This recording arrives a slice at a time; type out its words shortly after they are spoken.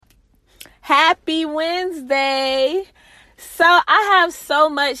Happy Wednesday. So I have so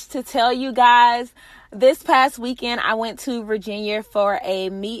much to tell you guys. This past weekend, I went to Virginia for a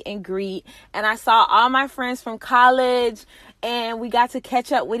meet and greet, and I saw all my friends from college, and we got to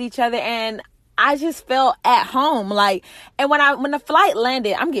catch up with each other, and I just felt at home. And when the flight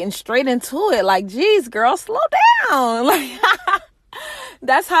landed, I'm getting straight into it. Like, geez, girl, slow down.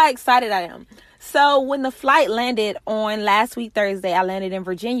 That's how excited I am. So when the flight landed on last week, Thursday, I landed in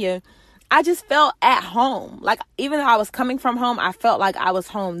Virginia. I just felt at home. Like, even though I was coming from home, I felt like I was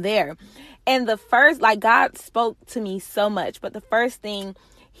home there. And God spoke to me so much. But the first thing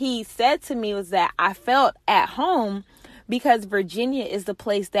he said to me was that I felt at home because Virginia is the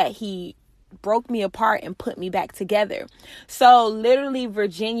place that he broke me apart and put me back together. So literally,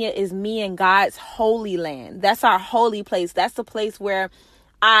 Virginia is me and God's holy land. That's our holy place. That's the place where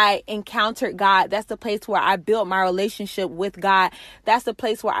I encountered God. That's the place where I built my relationship with God. That's the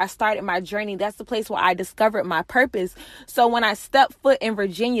place where I started my journey. That's the place where I discovered my purpose. So when I stepped foot in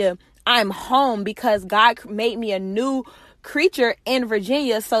Virginia, I'm home because God made me a new creature in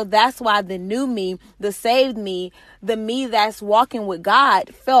Virginia. So that's why the new me, the saved me, the me that's walking with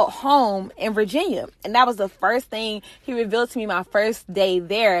God felt home in Virginia. And that was the first thing he revealed to me my first day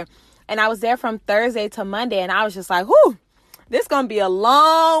there. And I was there from Thursday to Monday, and I was just like, whew, this is going to be a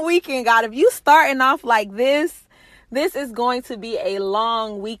long weekend, God. If you starting off like this is going to be a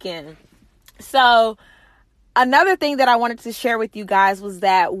long weekend. So another thing that I wanted to share with you guys was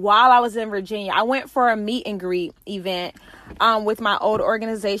that while I was in Virginia, I went for a meet and greet event with my old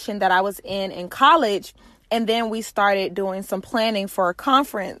organization that I was in college. And then we started doing some planning for a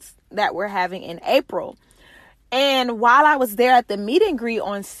conference that we're having in April. And while I was there at the meet and greet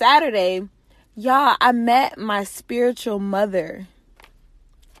on Saturday, y'all, I met my spiritual mother.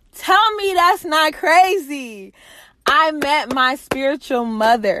 Tell me that's not crazy. I met my spiritual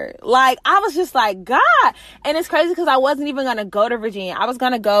mother. I was just like, God. And it's crazy because I wasn't even going to go to Virginia. I was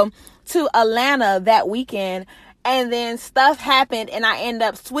going to go to Atlanta that weekend. And then stuff happened and I ended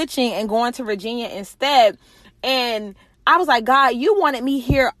up switching and going to Virginia instead. And I was like, God, you wanted me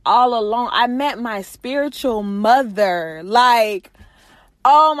here all along. I met my spiritual mother.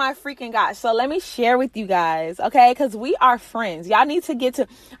 Oh my freaking gosh. So let me share with you guys, okay? Because we are friends. Y'all need to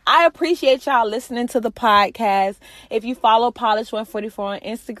I appreciate y'all listening to the podcast. If you follow Polish 144 on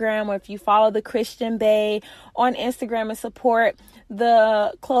Instagram, or if you follow the Christian Bae on Instagram and support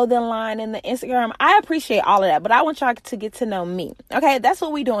the clothing line and the Instagram, I appreciate all of that. But I want y'all to get to know me, okay? That's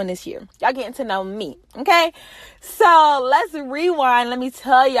what we doing this year. Y'all getting to know me, okay? So let's rewind. Let me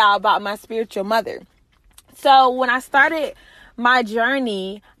tell y'all about my spiritual mother. So when I started my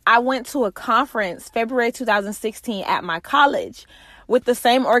journey, I went to a conference February 2016 at my college with the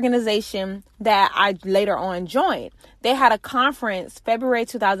same organization that I later on joined. They had a conference February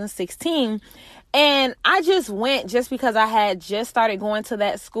 2016, and I just went just because I had just started going to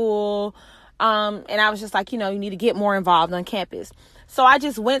that school, and I was just like, you need to get more involved on campus. So I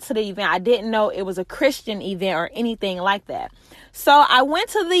just went to the event. I didn't know it was a Christian event or anything like that. So I went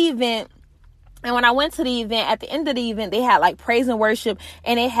to the event. And when I went to the event, at the end of the event, they had praise and worship,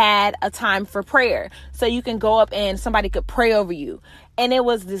 and it had a time for prayer. So you can go up and somebody could pray over you. And it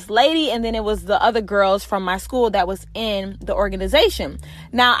was this lady, and then it was the other girls from my school that was in the organization.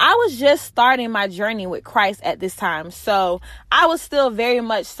 Now, I was just starting my journey with Christ at this time. So I was still very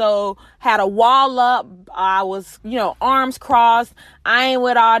much so, had a wall up. I was, arms crossed. I ain't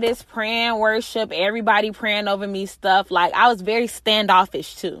with all this praying, worship, everybody praying over me stuff. I was very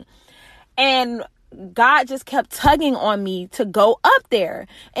standoffish too. And God just kept tugging on me to go up there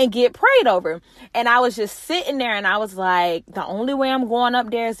and get prayed over. And I was just sitting there, and I was like, the only way I'm going up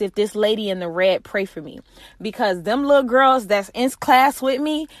there is if this lady in the red pray for me. Because them little girls that's in class with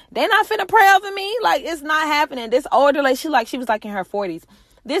me, they're not finna pray over me. It's not happening. This older lady, she was in her 40s.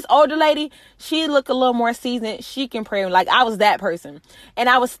 This older lady, she looked a little more seasoned. She can pray. I was that person. And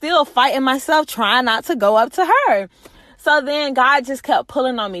I was still fighting myself, trying not to go up to her. So then God just kept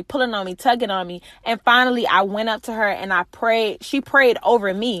pulling on me, tugging on me. And finally, I went up to her and I prayed. She prayed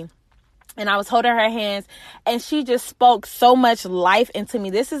over me. And I was holding her hands, and she just spoke so much life into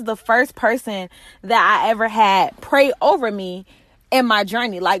me. This is the first person that I ever had pray over me in my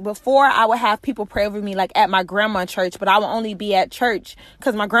journey. Before, I would have people pray over me at my grandma's church, but I would only be at church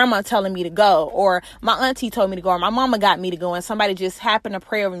because my grandma telling me to go, or my auntie told me to go, or my mama got me to go, and somebody just happened to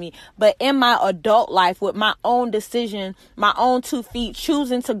pray over me. But in my adult life, with my own decision, my own 2 feet,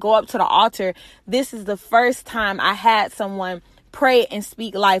 choosing to go up to the altar, this is the first time I had someone pray and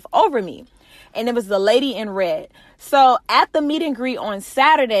speak life over me. And it was the lady in red. So at the meet and greet on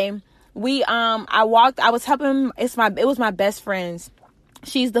Saturday, I was helping, it was my best friend's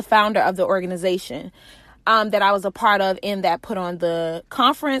She's the founder of the organization that I was a part of and that put on the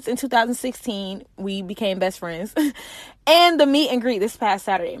conference in 2016. We became best friends. And the meet and greet this past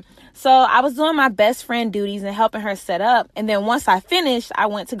Saturday. So I was doing my best friend duties and helping her set up. And then once I finished, I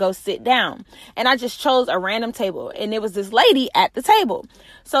went to go sit down. And I just chose a random table. And it was this lady at the table.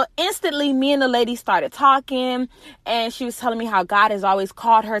 So instantly, me and the lady started talking. And she was telling me how God has always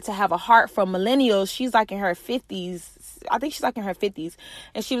called her to have a heart for millennials. She's like in her 50s. I think she's like in her 50s.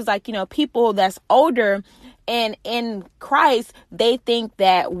 And she was like, you know, people that's older and in Christ, they think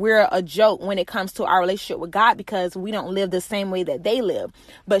that we're a joke when it comes to our relationship with God because we don't live the same way that they live.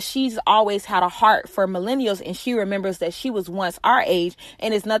 But she's always had a heart for millennials, and she remembers that she was once our age,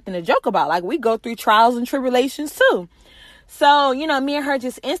 and it's nothing to joke about. Like, we go through trials and tribulations too. So, you know, me and her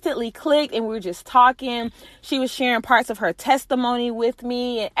just instantly clicked, and we were just talking. She was sharing parts of her testimony with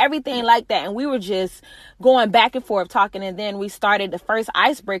me and everything like that. And we were just going back and forth talking. And then we started the first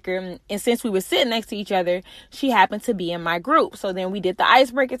icebreaker. And since we were sitting next to each other, she happened to be in my group. So then we did the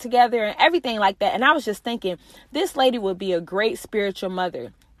icebreaker together and everything like that. And I was just thinking, this lady would be a great spiritual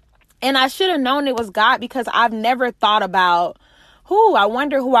mother. And I should have known it was God, because I've never thought about, I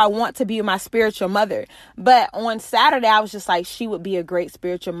wonder who I want to be my spiritual mother. But on Saturday, I was just like, she would be a great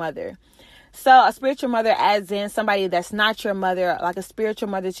spiritual mother. So a spiritual mother as in somebody that's not your mother, like a spiritual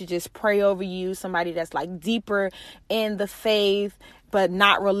mother to just pray over you, somebody that's like deeper in the faith, but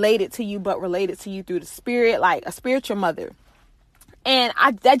not related to you, but related to you through the spirit, like a spiritual mother. And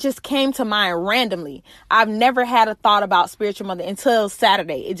that just came to mind randomly. I've never had a thought about spiritual mother until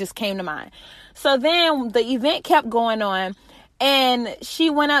Saturday. It just came to mind. So then the event kept going on. And she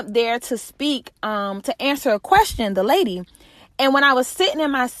went up there to speak, to answer a question, the lady. And when I was sitting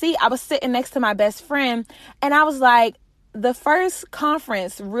in my seat, I was sitting next to my best friend. And I was like, the first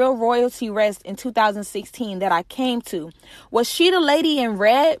conference, Real Royalty Rest in 2016 that I came to, was she the lady in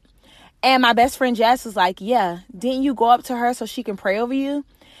red? And my best friend Jess was like, yeah, didn't you go up to her so she can pray over you?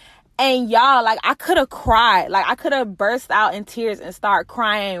 And y'all, like, I could have cried. Like, I could have burst out in tears and start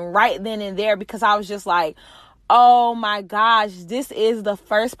crying right then and there, because I was just like, oh my gosh, this is the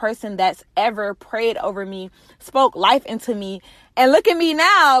first person that's ever prayed over me, spoke life into me. And look at me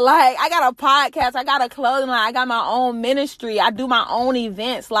now. Like, I got a podcast, I got a clothing line, I got my own ministry, I do my own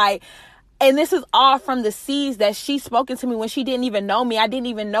events. Like, and this is all from the seeds that she spoken to me when she didn't even know me. I didn't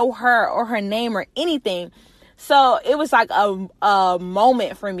even know her or her name or anything. So it was like a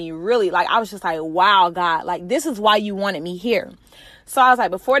moment for me, really. Like, I was just like, wow, God, like, this is why you wanted me here. So I was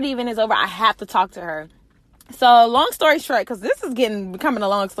like, before the event is over, I have to talk to her. So long story short, because this is becoming a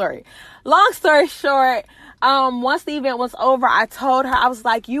long story. Long story short, once the event was over, I told her, I was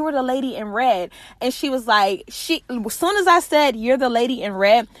like, you were the lady in red. And she was like, as soon as I said, you're the lady in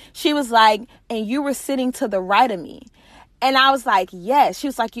red, she was like, and you were sitting to the right of me. And I was like, yes. She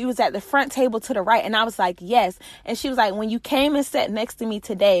was like, you was at the front table to the right. And I was like, yes. And she was like, when you came and sat next to me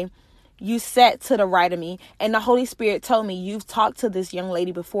today, you sat to the right of me, and the Holy Spirit told me you've talked to this young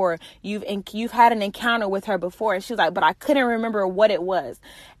lady before. You've had an encounter with her before. And she was like, but I couldn't remember what it was.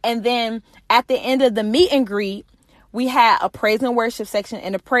 And then at the end of the meet and greet, we had a praise and worship section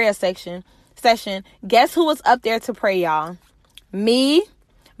and a prayer session. Guess who was up there to pray, y'all? Me,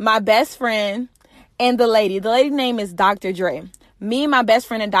 my best friend, and the lady. The lady's name is Dr. Dre. Me, my best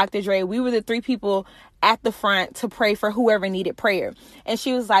friend, and Dr. Dre, we were the three people at the front to pray for whoever needed prayer. And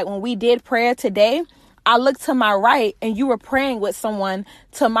she was like, when we did prayer today, I looked to my right and you were praying with someone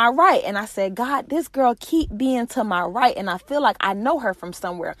to my right. And I said, God, this girl keep being to my right. And I feel like I know her from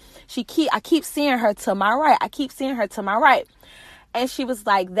somewhere. I keep seeing her to my right. I keep seeing her to my right. And she was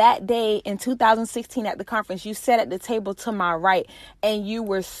like, that day in 2016 at the conference, you sat at the table to my right and you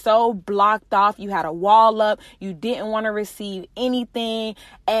were so blocked off. You had a wall up. You didn't want to receive anything.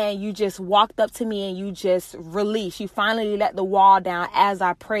 And you just walked up to me and you just released. You finally let the wall down as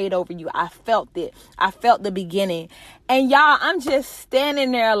I prayed over you. I felt it. I felt the beginning. And y'all, I'm just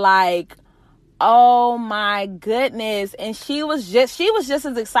standing there like, oh my goodness. And she was just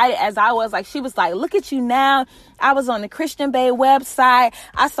as excited as I was. Like, she was like, look at you now. I was on the Christian Bae website.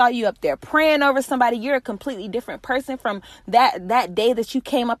 I saw you up there praying over somebody. You're a completely different person from that day that you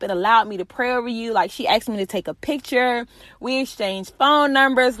came up and allowed me to pray over you. Like, she asked me to take a picture. We exchanged phone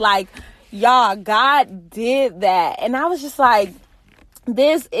numbers. Like, y'all, God did that. And I was just like,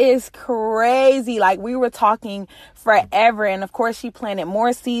 this is crazy. Like, we were talking forever. And of course, she planted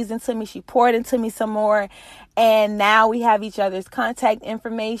more seeds into me. She poured into me some more. And now we have each other's contact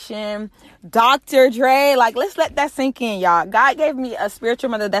information. Dr. Dre, like, let's let that sink in, y'all. God gave me a spiritual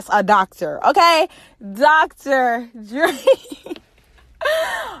mother that's a doctor. Okay? Dr. Dre.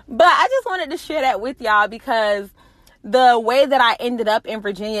 But I just wanted to share that with y'all because the way that I ended up in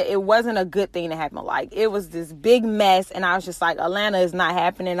Virginia, it wasn't a good thing to happen. Like, it was this big mess, and I was just like, Atlanta is not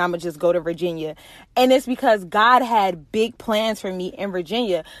happening. I'm gonna just go to Virginia. And it's because God had big plans for me in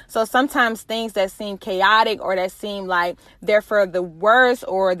Virginia. So sometimes things that seem chaotic or that seem like they're for the worse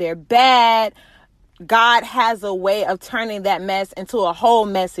or they're bad, God has a way of turning that mess into a whole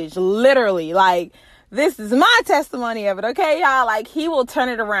message. Literally, like, this is my testimony of it, okay, y'all? Like, he will turn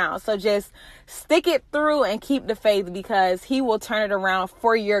it around. So just stick it through and keep the faith, because he will turn it around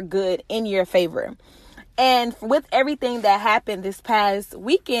for your good, in your favor. And with everything that happened this past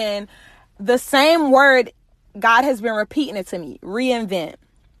weekend, the same word, God has been repeating it to me: reinvent,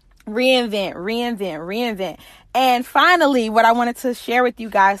 reinvent, reinvent, reinvent. And finally, what I wanted to share with you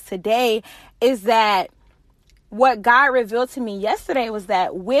guys today is that what God revealed to me yesterday was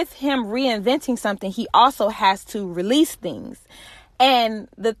that with him reinventing something, he also has to release things. And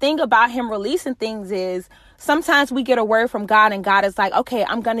the thing about him releasing things is sometimes we get a word from God and God is like, okay,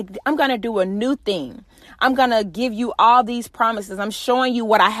 I'm going to do a new thing. I'm going to give you all these promises. I'm showing you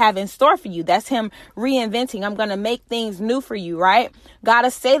what I have in store for you. That's him reinventing. I'm going to make things new for you, right? God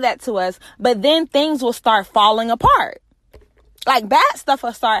will say that to us, but then things will start falling apart. Like, bad stuff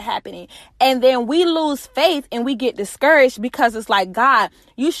will start happening. And then we lose faith and we get discouraged, because it's like, God,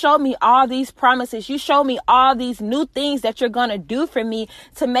 you showed me all these promises. You showed me all these new things that you're going to do for me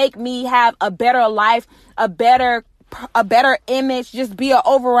to make me have a better life, a better image, just be an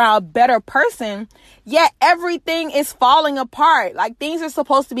overall better person. Yet everything is falling apart. Like, things are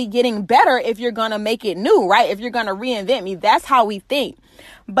supposed to be getting better if you're going to make it new, right? If you're going to reinvent me. That's how we think.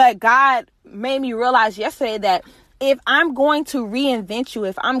 But God made me realize yesterday that if I'm going to reinvent you,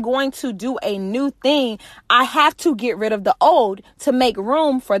 if I'm going to do a new thing, I have to get rid of the old to make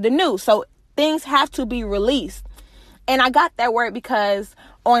room for the new. So things have to be released. And I got that word because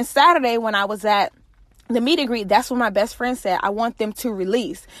on Saturday when I was at the meet and greet, that's what my best friend said. I want them to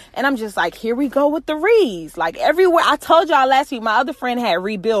release. And I'm just like, here we go with the re's. Like, everywhere. I told y'all last week, my other friend had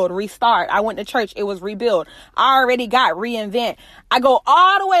rebuild, restart. I went to church. It was rebuild. I already got reinvent. I go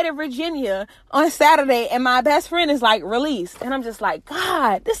all the way to Virginia on Saturday and my best friend is like, release. And I'm just like,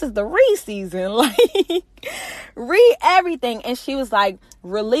 God, this is the re season. Like, re everything. And she was like,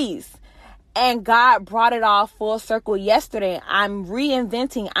 release. And God brought it all full circle yesterday. I'm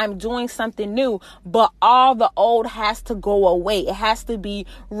reinventing. I'm doing something new. But all the old has to go away. It has to be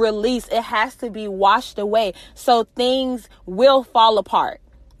released. It has to be washed away. So things will fall apart.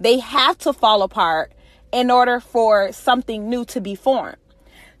 They have to fall apart in order for something new to be formed.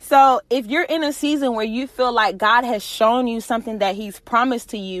 So if you're in a season where you feel like God has shown you something that he's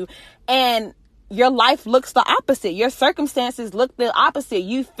promised to you, and your life looks the opposite, your circumstances look the opposite,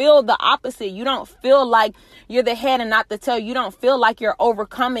 you feel the opposite, you don't feel like you're the head and not the tail, you don't feel like you're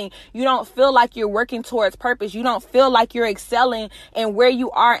overcoming, you don't feel like you're working towards purpose, you don't feel like you're excelling in where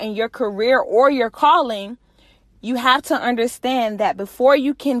you are in your career or your calling, you have to understand that before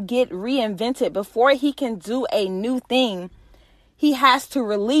you can get reinvented, before he can do a new thing, he has to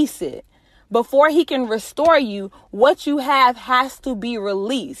release it. Before he can restore you, what you have has to be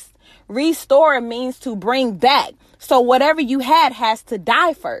released. Restore means to bring back. So whatever you had has to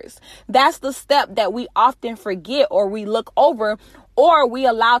die first. That's the step that we often forget, or we look over, or we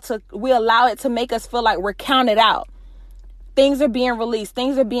allow it to make us feel like we're counted out. Things are being released.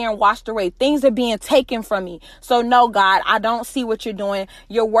 Things are being washed away. Things are being taken from me. So no, God, I don't see what you're doing.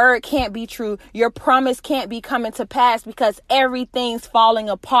 Your word can't be true. Your promise can't be coming to pass because everything's falling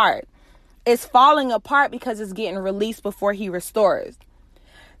apart. It's falling apart because it's getting released before he restores.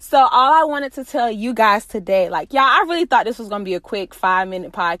 So all I wanted to tell you guys today, like, y'all, I really thought this was going to be a quick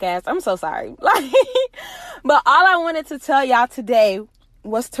 5-minute podcast. I'm so sorry. But all I wanted to tell y'all today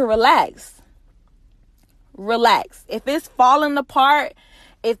was to relax. Relax. If it's falling apart,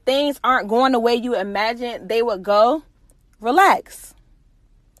 if things aren't going the way you imagined they would go, relax.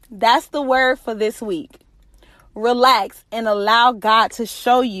 That's the word for this week. Relax and allow God to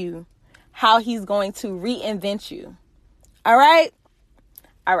show you how he's going to reinvent you. All right?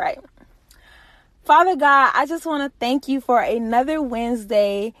 All right. Father God, I just want to thank you for another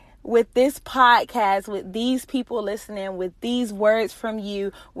Wednesday with this podcast, with these people listening, with these words from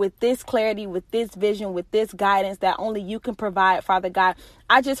you, with this clarity, with this vision, with this guidance that only you can provide, Father God.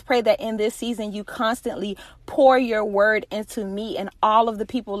 I just pray that in this season, you constantly pour your word into me and all of the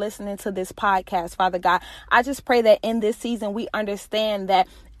people listening to this podcast, Father God. I just pray that in this season, we understand that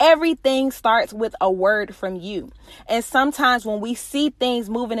Everything starts with a word from you. And sometimes when we see things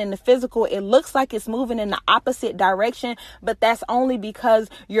moving in the physical, it looks like it's moving in the opposite direction, but that's only because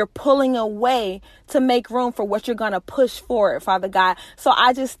you're pulling away to make room for what you're going to push forward, Father God. So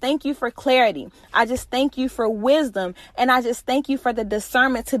I just thank you for clarity. I just thank you for wisdom. And I just thank you for the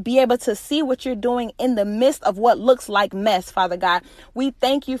discernment to be able to see what you're doing in the midst of what looks like mess, Father God. We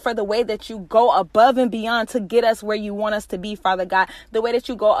thank you for the way that you go above and beyond to get us where you want us to be, Father God. The way that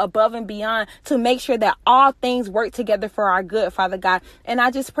you go above and beyond to make sure that all things work together for our good, Father God. And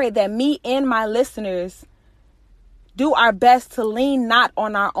I just pray that me and my listeners do our best to lean not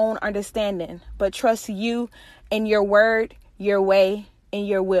on our own understanding, but trust you and your word, your way, and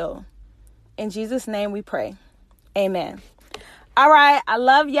your will. In Jesus' name we pray. Amen. All right. I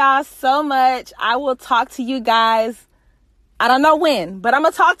love y'all so much. I will talk to you guys. I don't know when, but I'm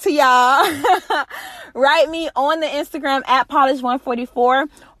going to talk to y'all. Write me on the Instagram at Polish144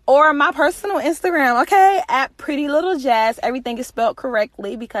 or my personal Instagram, okay, at Pretty Little Jazz. Everything is spelled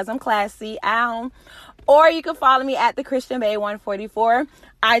correctly because I'm classy. Ow. Or you can follow me at the Christian Bae 144.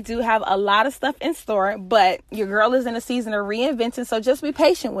 I do have a lot of stuff in store, but your girl is in a season of reinventing, so just be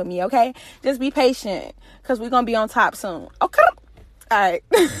patient with me, okay? Just be patient because we're going to be on top soon, okay? All right.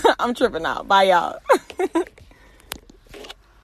 I'm tripping out. Bye, y'all.